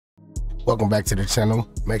Welcome back to the channel.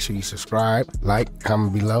 Make sure you subscribe, like,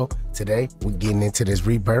 comment below. Today, we're getting into this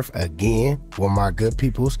rebirth again with my good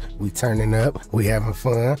peoples. We turning up, we having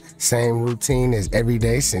fun. Same routine as every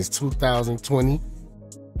day since 2020.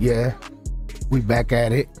 Yeah, we back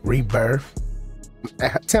at it, rebirth.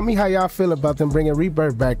 Tell me how y'all feel about them bringing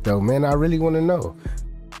rebirth back though, man. I really want to know.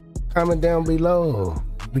 Comment down below.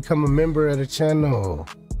 Become a member of the channel.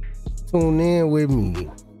 Tune in with me.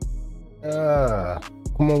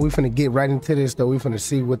 Come on, we finna get right into this though. We finna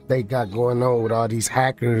see what they got going on with all these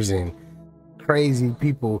hackers and crazy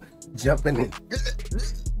people jumping and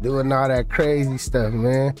doing all that crazy stuff,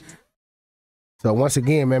 man. So once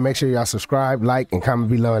again, man, make sure y'all subscribe, like, and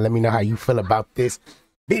comment below and let me know how you feel about this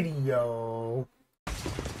video.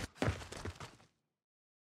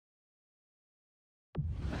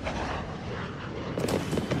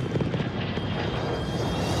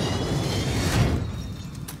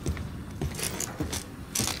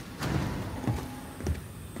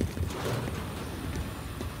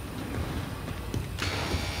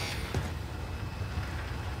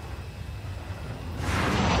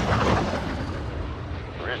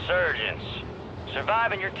 Resurgence.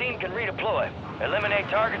 Survive and your team can redeploy. Eliminate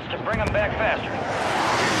targets to bring them back faster.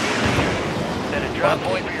 Set a drop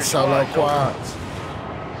point for your solo squad. quads.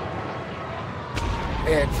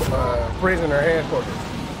 Prisoner headquarters.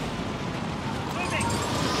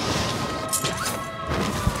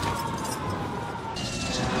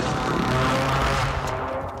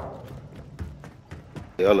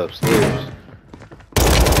 Y'all upstairs.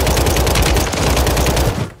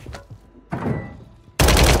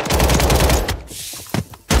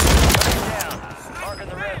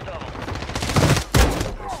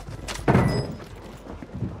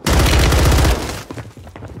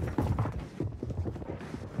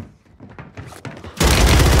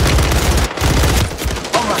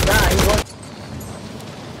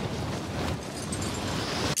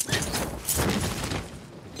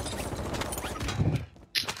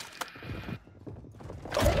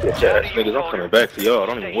 Bitch ass niggas, I'm coming back for y'all.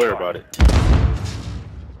 Don't even worry about it.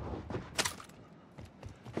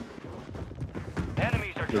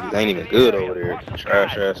 Niggas ain't even good over there.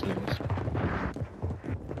 Trash ass niggas.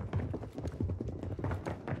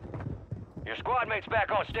 Your squad mate's back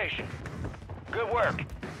on station. Good work.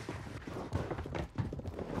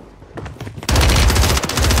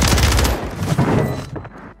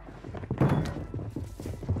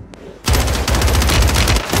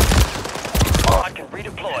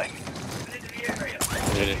 Redeploy.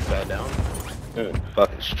 Did it fell down?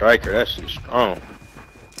 Fucking striker, that shit's strong.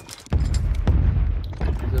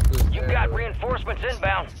 You got reinforcements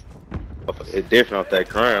inbound. It's different off that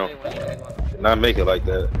ground. Did not make it like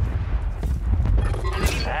that.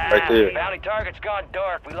 Right there. Bounty target's gone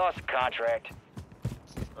dark. We lost the contract.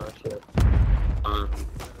 Oh shit. On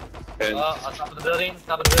top of the building,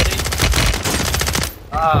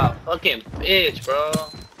 Ah, fucking bitch, bro.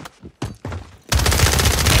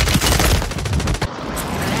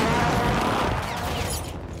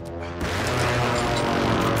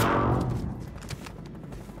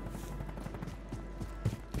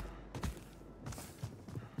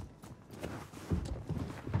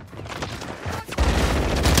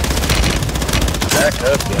 Back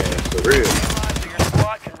up, man, for real.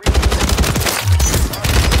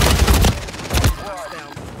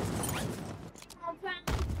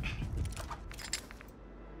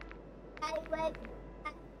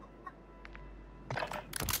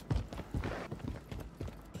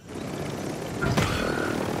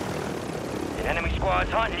 The enemy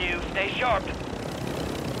squad's hunting you. Stay sharp.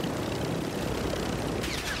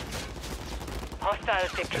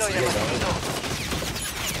 Hostiles deployed at the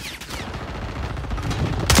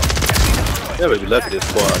Never be left of this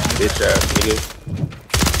squad, bitch ass nigga.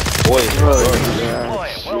 Boy,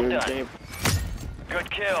 well done.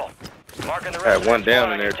 Good kill. Marking the rest had of one the down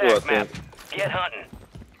squad in there on too, your I attack map. think. Get hunting.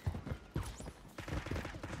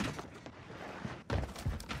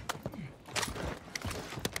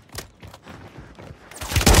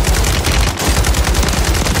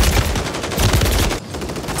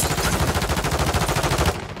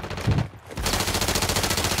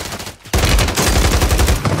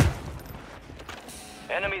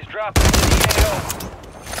 Enemies dropping into the AO.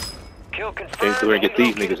 Kill confirmed. Came through and get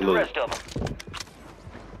these niggas the loose. rest of them.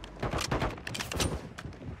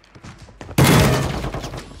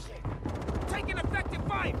 Taking effective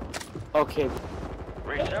fire. Okay.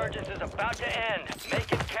 Resurgence is about to end.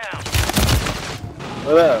 Make it count.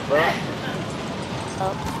 What up, bro?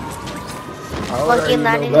 Fucking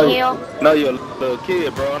not in here. No, you're a little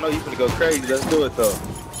kid, bro. I know you finna go crazy. Let's do it, though.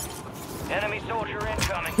 Enemy soldier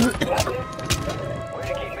incoming. Way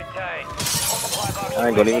to keep it tight. I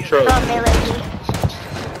ain't gonna even try. Got melee.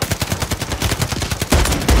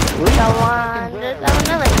 Got one. Got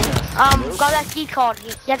melee. Got that key card.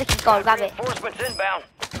 He has a key card. Grab it. Reinforcements inbound.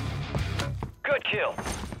 Good kill.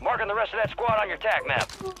 Marking the rest of that squad on your tac map.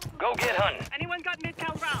 Go get hunting. Anyone got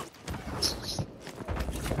mid-cal round?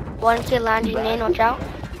 One kill landing in. Watch out.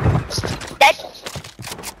 Dead.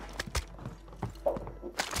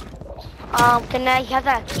 Can I have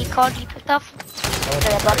that key card you picked up?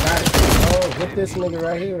 Oh, get this nigga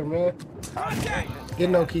right here, man. Get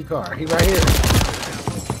no key card. He right here.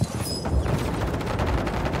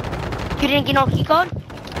 You didn't get no key card?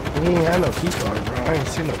 He ain't have no key card, bro. I ain't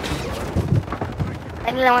seen no key card.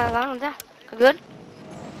 I didn't want that. Good?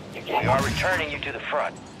 We are returning you to the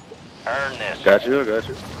front. Earn this. Got you, got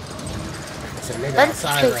you. It's a nigga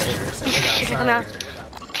outside right here. It's a nigga outside right here.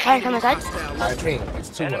 Alright, come inside. I think it's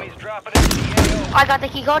two of Enemies them. dropping into the AO. I got the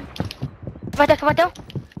key card. Right there, come right there.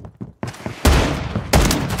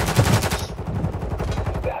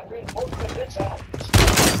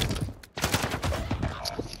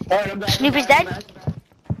 Snoop is dead.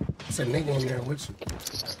 It's a nigga in there with you.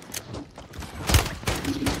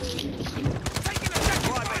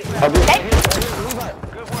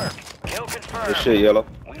 Good work. Kill confirmed. Good shit, yellow.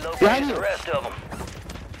 We located the rest of them.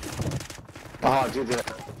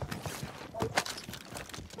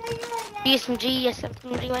 SMG,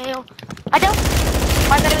 SMG right here. I don't.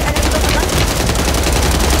 I gotta go to the gun.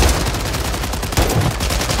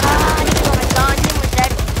 I need to go my gun. Him was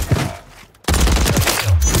dead.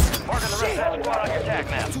 Marking the rest of that squad on your tac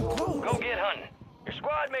map. Go get hunting. Your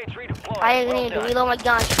squad mates redeploy. I need to reload my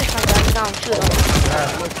gun. Push my gun. Shoot him.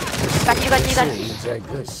 Got you. That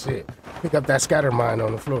good shit. Pick up that scatter mine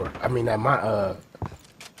on the floor. I mean that mine.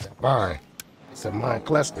 Mine. It's a mine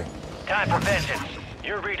cluster. Time for vengeance.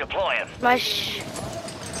 You're redeploying. My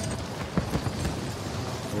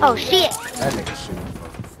Oh shit! That nigga shooting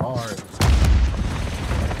from far.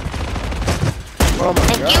 Oh my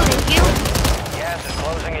Thank you. Gas is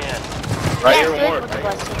closing in. Right Yeah, here, good. Ward.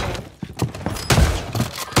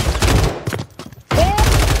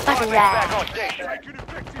 Fucking Back rad. on station.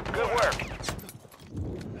 Good work.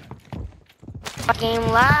 Fucking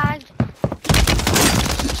lag.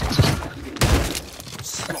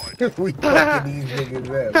 We fucking these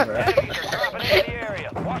niggas up, bro. Enemies are dropping into the area.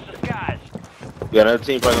 Watch the skies. Yeah, another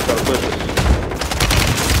team probably gonna try to push us.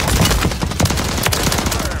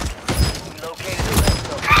 We located the rest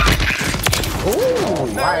of them.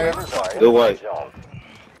 Ooh, why? Good white.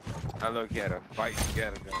 I look at a fight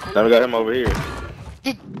together. Now we got him over here.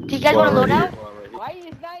 Did you guys want to load out? Why are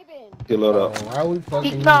you sniping? Get load up. Why we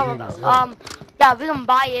fucking these No, niggas up? yeah, we can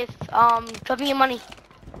buy if, drop me your money.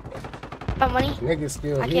 My money? Niggas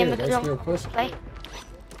still I here. can't They make still them pushing. play.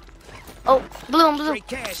 Oh, blue.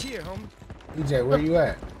 EJ, where you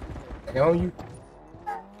at? They on you?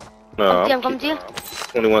 No, Come to you.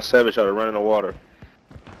 21 Savage out to run in the water.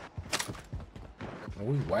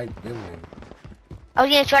 We white building. I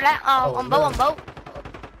was gonna try that, on boat.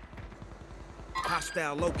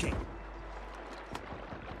 Hostile locate.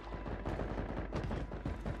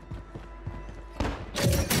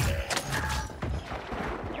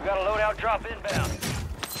 You got a loadout drop inbound.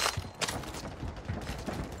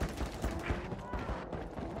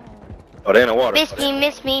 Oh, they in the water.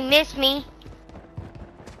 Miss me.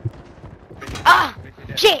 Ah,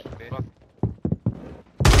 shit.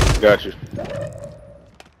 Got you.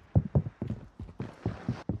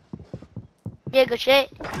 Yeah, good shit.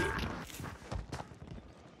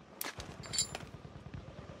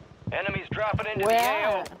 Enemies dropping into Where the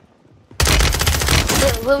AO. at?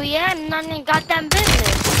 Where we at? None of goddamn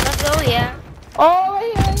business. Let's go, yeah. Oh,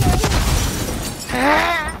 yeah.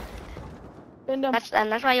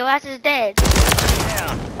 That's why your ass is dead.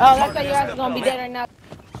 Down. Oh, that's why your ass is gonna be dead right now.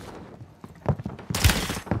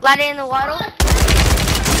 Light it in the water.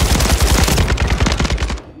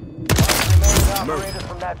 Operators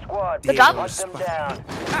from that squad. Good job. Hunt them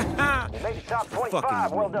down. You made the top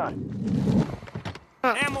 25. Well done.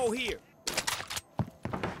 Ammo here.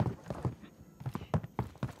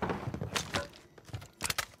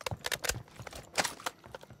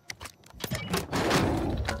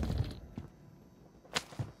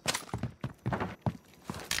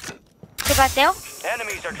 Take right there.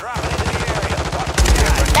 Enemies are dropping into the area. Watch the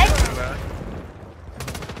skies. Dead.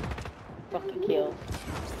 Fucking kill.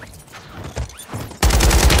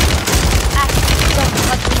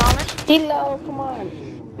 Hello, come on.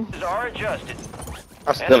 Are adjusted.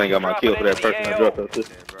 I still ain't got my kill for that person I dropped up to.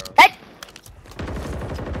 Dead.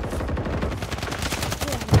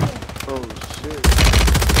 Oh, shit.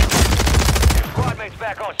 Squad mates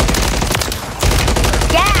back on station.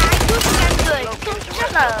 Yeah, I do think I'm good.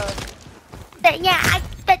 Shut up. Yeah, I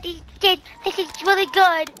bet these kids think it's really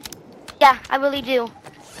good. Yeah, I really do.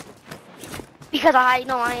 Because I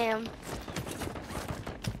know I am.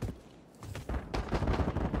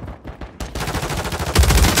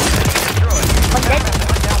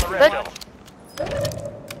 Good.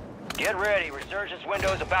 Get ready, resurgence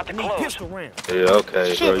window's about to Need close. pistol round. Yeah,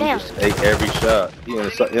 okay, Shit, bro. You damn. just ate every shot. He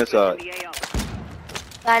inside. Yeah,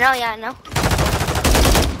 I know.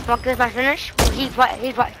 Mark this my finish. He's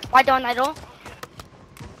right down that door.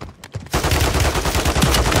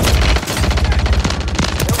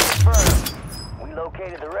 Confirmed. We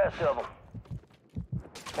located the rest of them.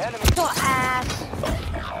 Enemy, Your ass.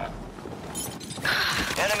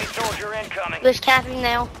 enemy soldier incoming. There's capping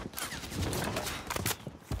now.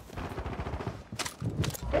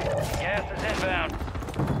 Gas is inbound.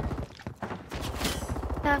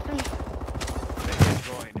 Capping.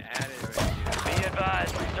 Going at it right here. Be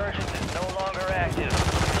advised, resurgence is no longer active.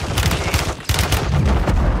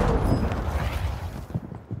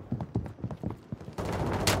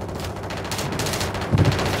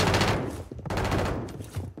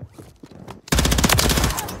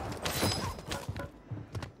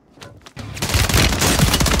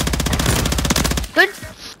 Good.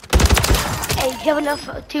 Hey, you have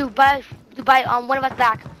enough to buy one of us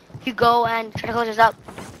back. You go and try to close this up.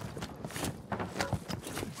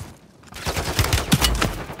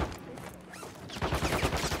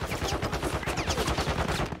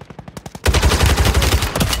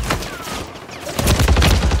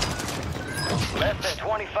 Less than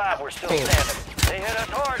 25, we're still standing. They hit us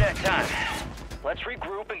hard that time. Let's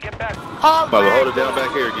regroup and get back. Oh, Bubba, hold it down back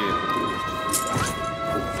here again.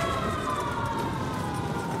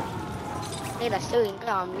 Hey, that's doing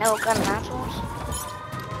no gun assholes.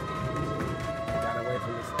 Got away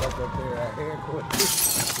from the stuff up there at headquarters.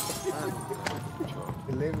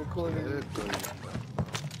 The living quarters.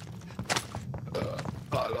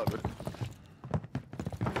 I love it.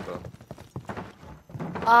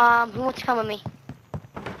 Who wants to come with me?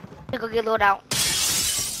 To go get loadout.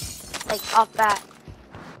 Like off bat.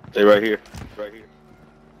 Stay right here. Right here.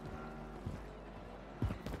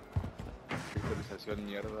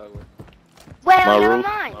 Well, My never room.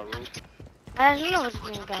 mind. My room. I don't know what's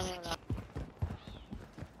going on.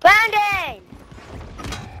 Landing!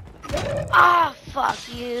 Ah, fuck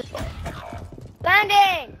you.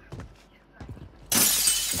 Landing!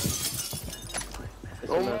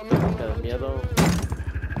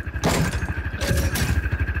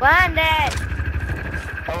 Landing!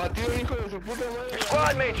 Your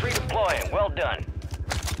squad mates redeploying. Well done.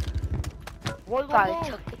 Probably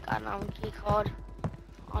took the gun on key card.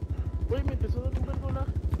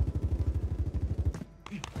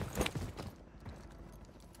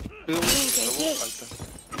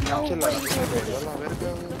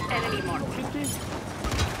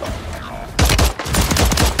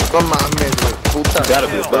 No mames, güey. Puta. Gotta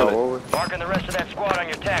be Building. Marking the rest of that squad on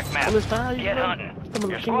your tac map. Get hunting.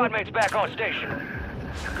 Your squad mate's back on station.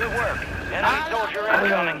 Good work. Enemy soldier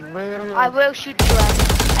incoming. I will shoot you,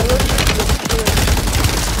 I will shoot you.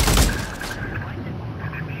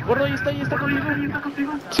 Gordo, ahí está conmigo.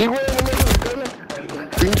 Sí, güey, no me dejes.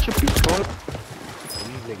 Pinche pistola.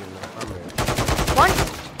 These niggas know One.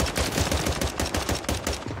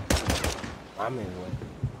 I'm in one.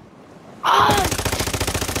 Oh!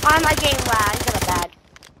 I'm my game lag. Got a bad.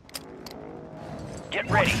 Get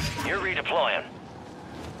ready. You're redeploying.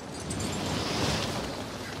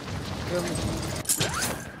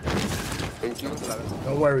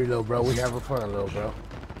 Don't worry, little bro. We having fun, little bro.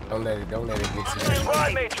 Don't let it get to you.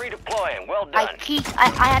 Squad mates redeploying. Well I done. had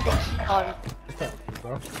the key card.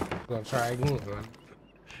 Bro, gonna try again, man.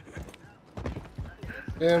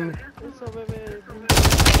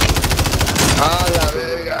 Ah, la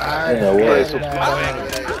verga. Güey, su puta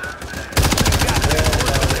madre.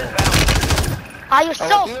 Oh, you're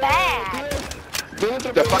so bad. What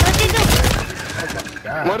What did you do?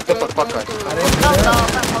 God. Muerto por paca. I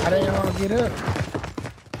didn't want to get up.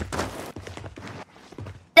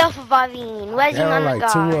 Self-surviving. Where's your Down other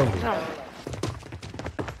like two guy? of them.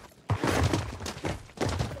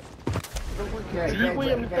 Sí,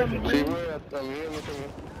 güey, a mí también. Sí, güey, también.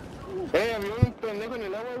 Había un pendejo en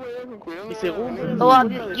el agua, güey, cuidado. Y segundo. Oh,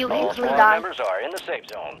 you All instantly squad died. members are in the safe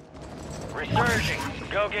zone. Resurging.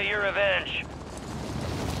 Go get your revenge.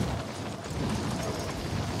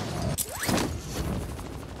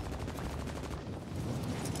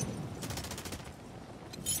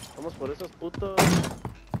 Vamos por esos putos.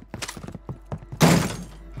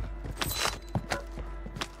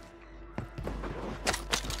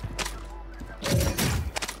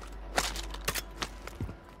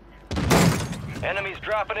 Enemies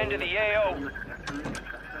dropping into the AO.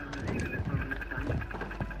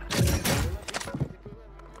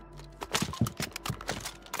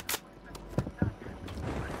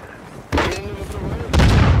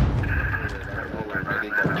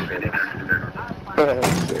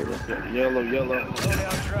 Yellow.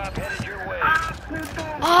 Loadout drop headed your way.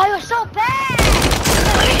 Oh, you're so bad!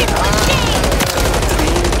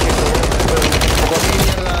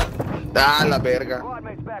 Ah, la verga. Squad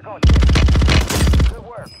mates back on station. Good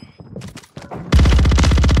work.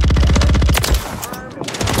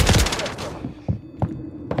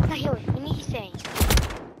 Not here, we need to say.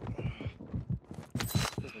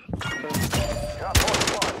 Drop point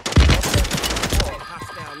one.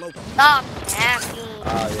 Hostile located. Stop camping.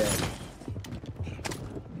 Ah, yeah.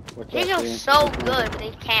 What's They that are thing? so good, but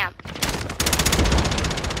they camp.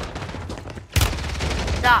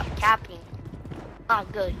 Stop capping.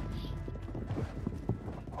 Not good.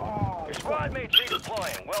 Your squad mates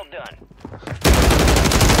redeploying. Well done.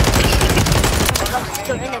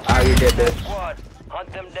 Ah, you did this. Squad,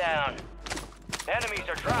 hunt them down. Enemies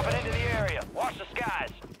are dropping into the area. Watch the skies.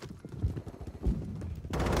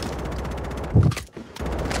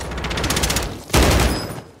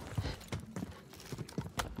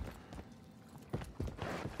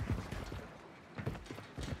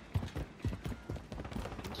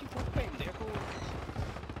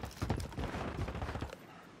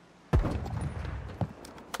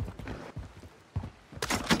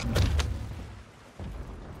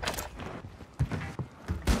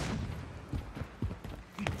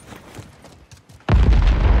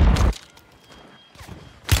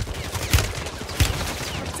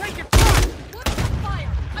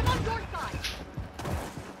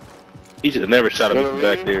 He should have never shot him from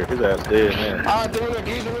back there. His ass dead, man. Ah, tengo uno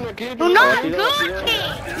aquí. Do not good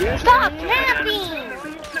thing. Stop camping.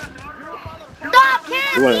 Stop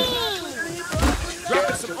camping.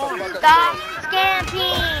 Stop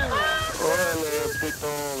camping. Órale,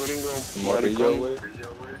 pito gringo. Morrillo, güey.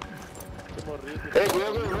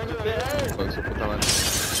 Cuidado. Con su puta madre.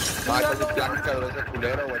 Ah, está de placa de ese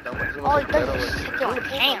culero, güey. Está buenísimo Oh, ese culero, güey. don't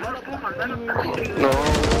camp. No.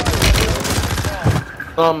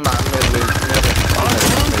 No mames, güey.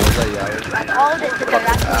 Me gusta ya, güey. Like all this to the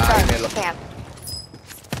last camp.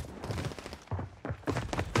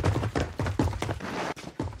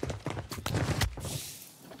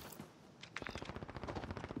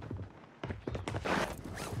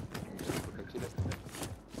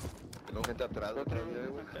 Tengo gente atrás otra vez,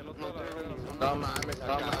 güey. No mames,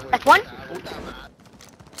 That's one?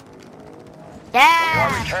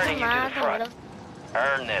 Yeah. We're returning you to the front.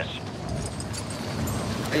 Earn this.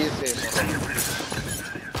 Ahí ese.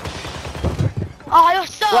 Oh, you're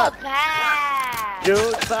so bad.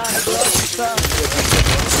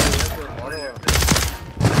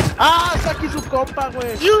 Ah, está aquí su compa,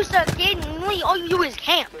 güey. You suck, kid. All you do is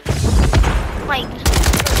camp. Like,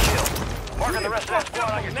 Marking the rest of that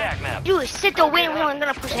squad on your attack map. you sit there waiting. We're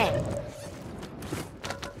gonna push in.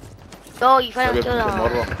 Oh, you found out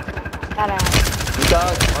Morro. Cara.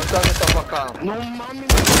 ¿Dónde está acá? No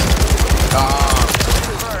mames. Ah.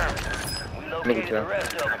 We located the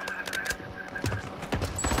rest of them.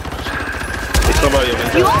 There's somebody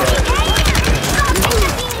over You there.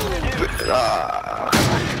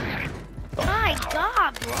 My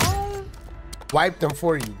God, bro. Wipe them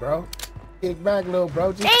for you, bro. Kick back, little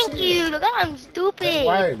bro. Just Thank chill. you. Look, I'm stupid.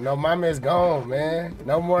 Wipe. No mama is gone, man.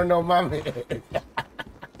 No more no mama.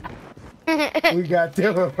 We got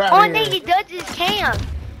them Only right thing he here. does is camp.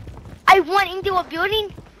 I went into a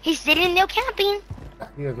building. He's sitting there camping.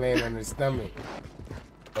 He was laying on his stomach,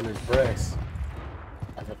 on his breast,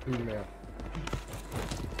 like a female.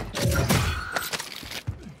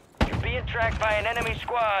 You're being tracked by an enemy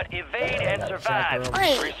squad. Evade and survive.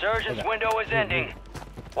 Wait. Resurgence window is ending.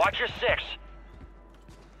 Watch your six.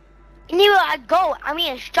 Anywhere I go, I'm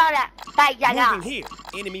being shot at by that Moving guy. here.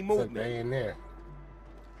 Enemy Look, movement. they in there.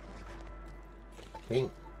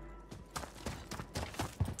 Pink.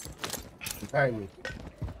 Behind me.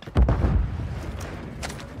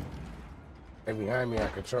 They behind me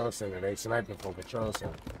at control center. They sniping from control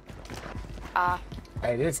center.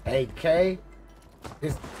 Hey, this AK.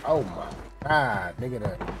 This. Oh my God,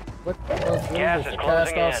 nigga. What the hell is Gas this? is The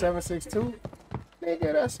closing Kastov in. 762?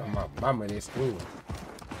 Nigga, that's on my mama. This cool.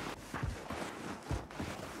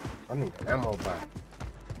 I need an ammo box.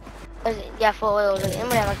 Yeah, for oil.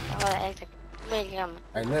 Remember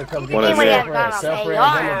Hey, look, come One get of me them. self-res. Self-res.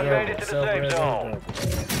 AR. ammo Made it gun. to the Self-res safe ammo gun.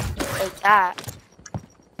 like that.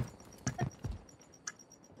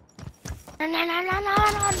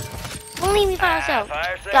 No. Don't leave me by myself.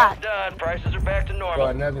 Fire sale's God. done. Prices are back to Got normal.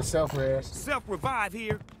 another self-res. Self-revive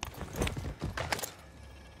here.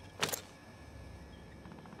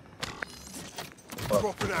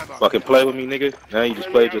 Fucking play with me, nigga. Now you just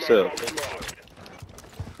played yourself.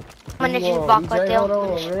 I'm gonna Hold just on, walk DJ, right there. hold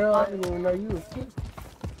on, real. I didn't even know you was kid.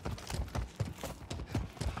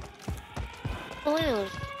 Blues.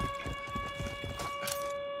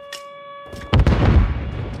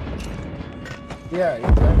 Yeah,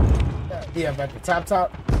 yeah, at the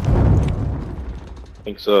top. I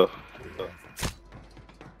think so.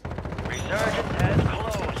 Resurgence has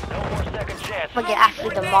closed. No more second chance. I'm gonna get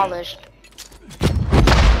absolutely demolished.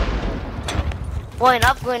 Going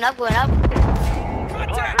up. Supply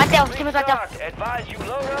Right there, Timmy's right there. restocked. Advise you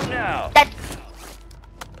load up now. Dead.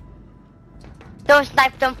 Don't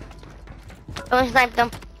snipe them.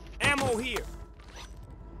 Ammo here.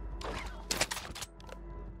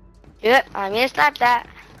 Yep, I'm gonna snipe that.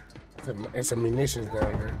 It's some munitions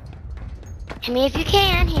down there. Hit me if you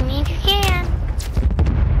can.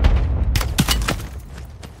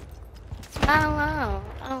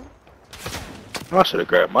 Oh. I should have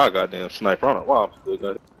grabbed my goddamn sniper on it. Wow, I'm still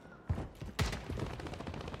got it.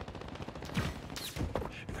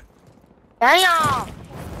 Damn.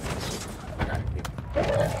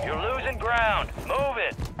 You're losing ground. Move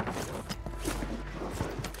it.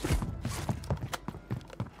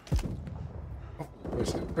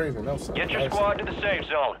 Get your squad to the safe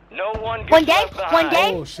zone. No one gets left behind. One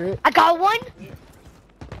day. Oh shit! I got one.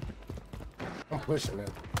 I'm pushing it.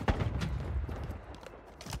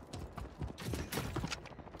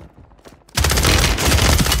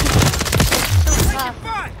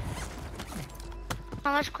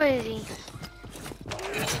 Oh, that's crazy.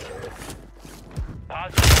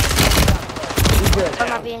 I'm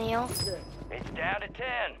not being you. It's down to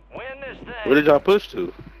 10. Win this thing. Where did y'all push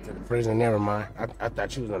to? To the prison, never mind. I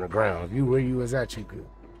thought you was on the ground. If you where you was at, you could.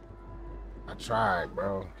 I tried,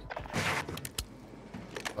 bro.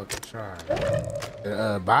 Fucking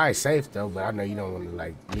tried. Buy safe though, but I know you don't want to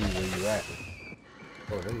like leave where you at.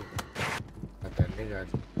 Oh, them. Got that nigga.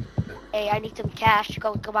 Hey, I need some cash to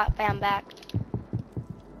go back, bam back.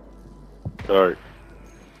 Sorry.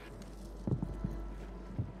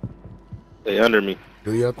 They under me.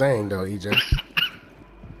 Do your thing though, EJ.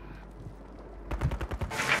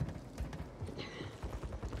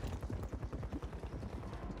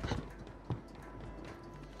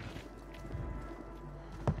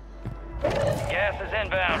 Gas is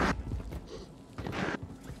inbound.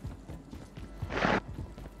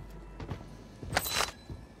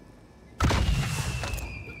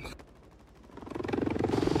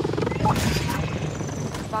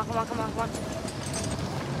 Come on.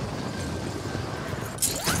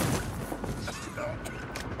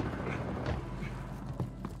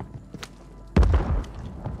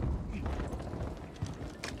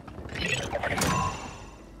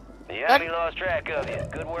 The enemy lost track of you.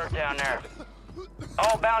 Good work down there.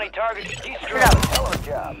 All bounty targets destroyed. Hello,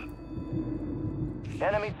 job.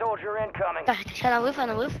 Enemy soldier incoming. On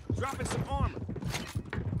the roof. Dropping some armor.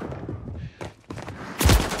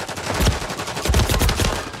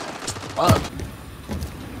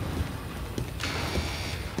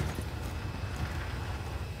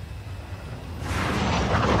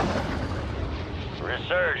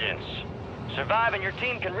 Resurgence. Survive and your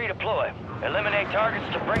team can redeploy. Eliminate targets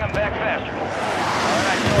to bring them back faster.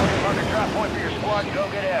 Alright, soldier, mark a drop point for your squad and go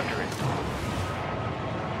get after it.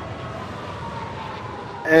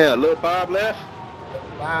 Yeah, little Bob left.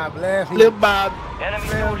 Bob left. Little Bob. Enemy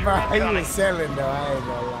Little soldier Bob, he incoming. was selling though. I ain't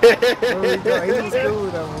gonna lie. Where we going? He was cool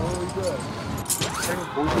though. Where we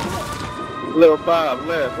going? Little Bob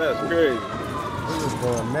left. That's crazy. He was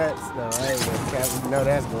going nuts though. I ain't gonna cap. You know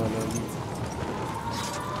that's going on YouTube.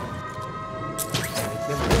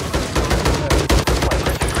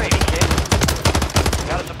 Great, kid.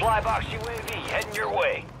 Got a supply box UAV heading your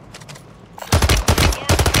way.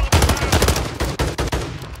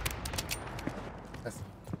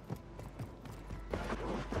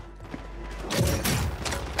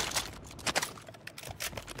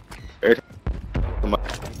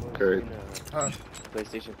 Crazy.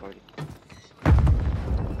 PlayStation party.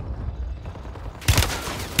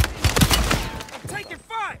 Taking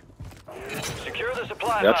fire. Secure the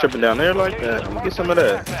supply Y'all box. tripping down there like that? Let me get some of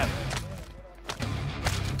that.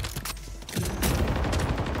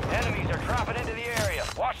 Enemies are dropping into the area.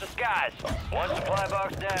 Watch the skies. One supply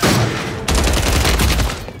box down.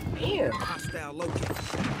 Damn. Hostile located.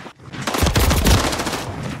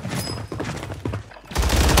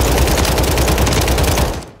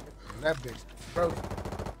 That bitch broke.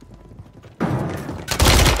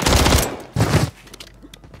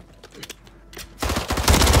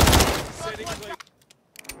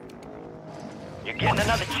 You're getting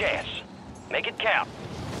another chance. Make it count.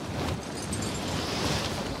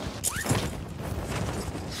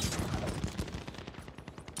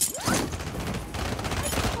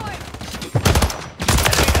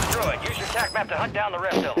 Enemy destroyed. Use your tac map to hunt down the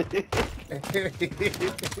rest of them.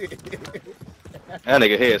 That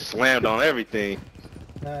nigga head slammed on everything.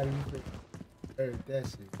 Nah, you heard that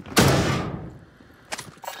shit.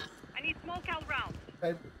 I need smoke. smoke out round.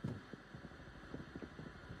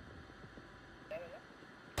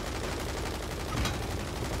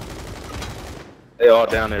 They all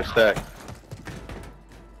down there stacked.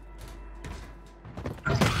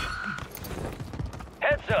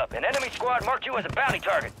 Heads up, an enemy squad marked you as a bounty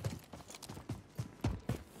target.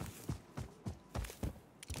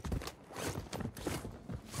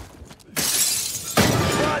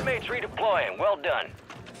 Squad mates redeploying, well done.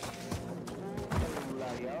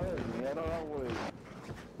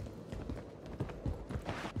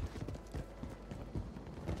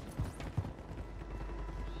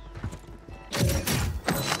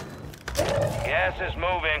 Gas is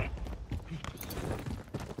moving.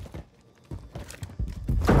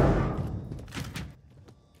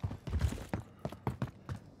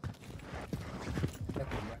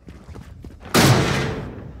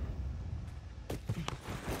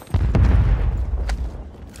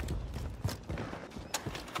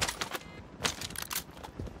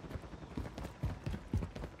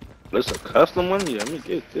 This a custom one? Yeah, let me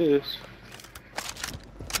get this.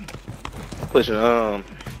 Pushing Alright,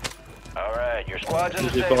 your squad's in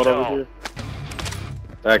the you safe thought over zone. here?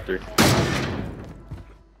 Factory.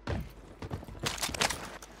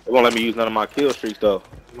 They won't let me use none of my kill streaks though.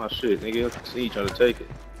 My shit, nigga. See, trying to take it.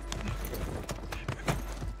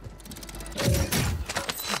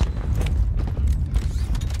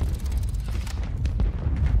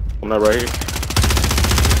 I'm not right here.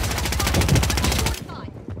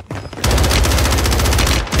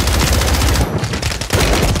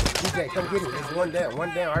 DJ, come get him. There's one down.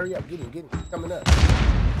 One down. Hurry up. Get him. Get him. Coming up.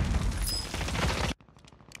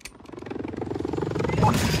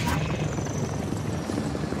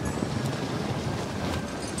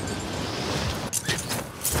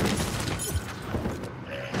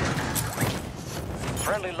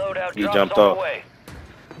 Friendly loadout He drops jumped on off. the way.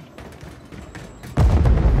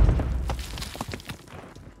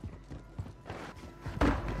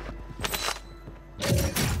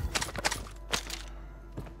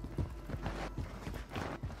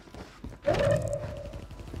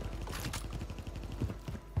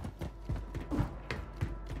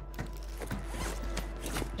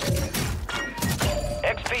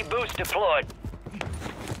 XP boost deployed.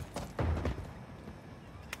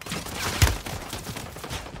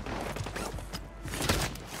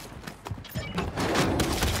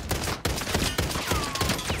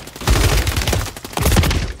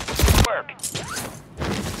 Work.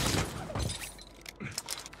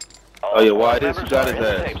 Oh yeah, why this? Members You got are his in the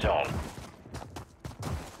ass. safe zone.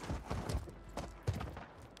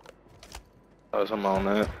 Oh, something on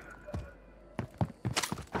that.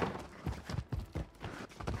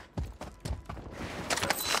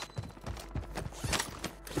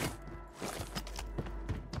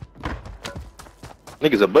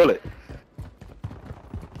 Nigga's a bullet.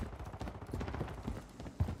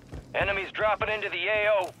 Enemies dropping into the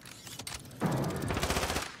AO.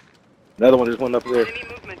 Another one just went up there. Enemy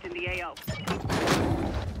movement in the AO.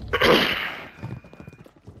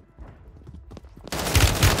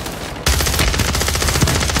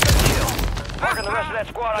 Marking the rest of that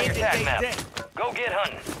squad on your tag map. Go get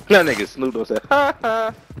hunting. That nigga Snoop Dogg said, ha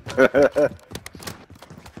ha.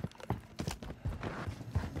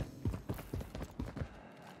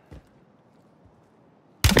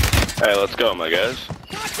 Hey, let's go, my guys.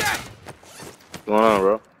 What's going on,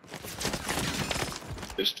 bro?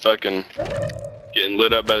 Just fucking getting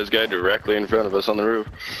lit up by this guy directly in front of us on the roof.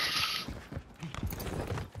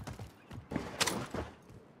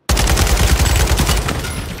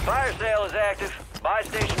 Fire sale is active. Buy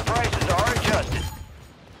station prices are adjusted.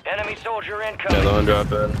 Enemy soldier incoming. Another one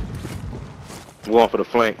drop in. I'm going for the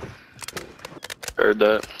flank. Heard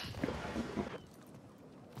that.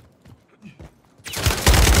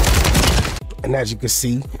 And as you can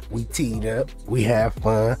see, we teed up, we have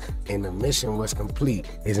fun, and the mission was complete.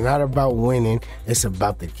 It's not about winning, it's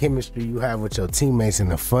about the chemistry you have with your teammates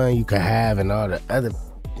and the fun you can have and all the other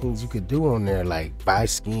things you could do on there, like buy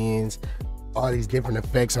skins, all these different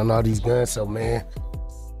effects on all these guns. So man,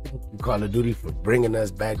 thank you Call of Duty for bringing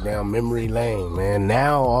us back down memory lane, man.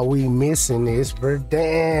 Now all we missing is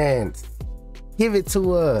Verdansk. Give it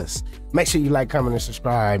to us. Make sure you like, comment, and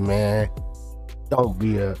subscribe, man. Don't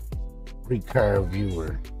be a recurrent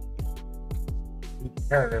viewer.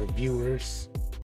 Recurrent viewers.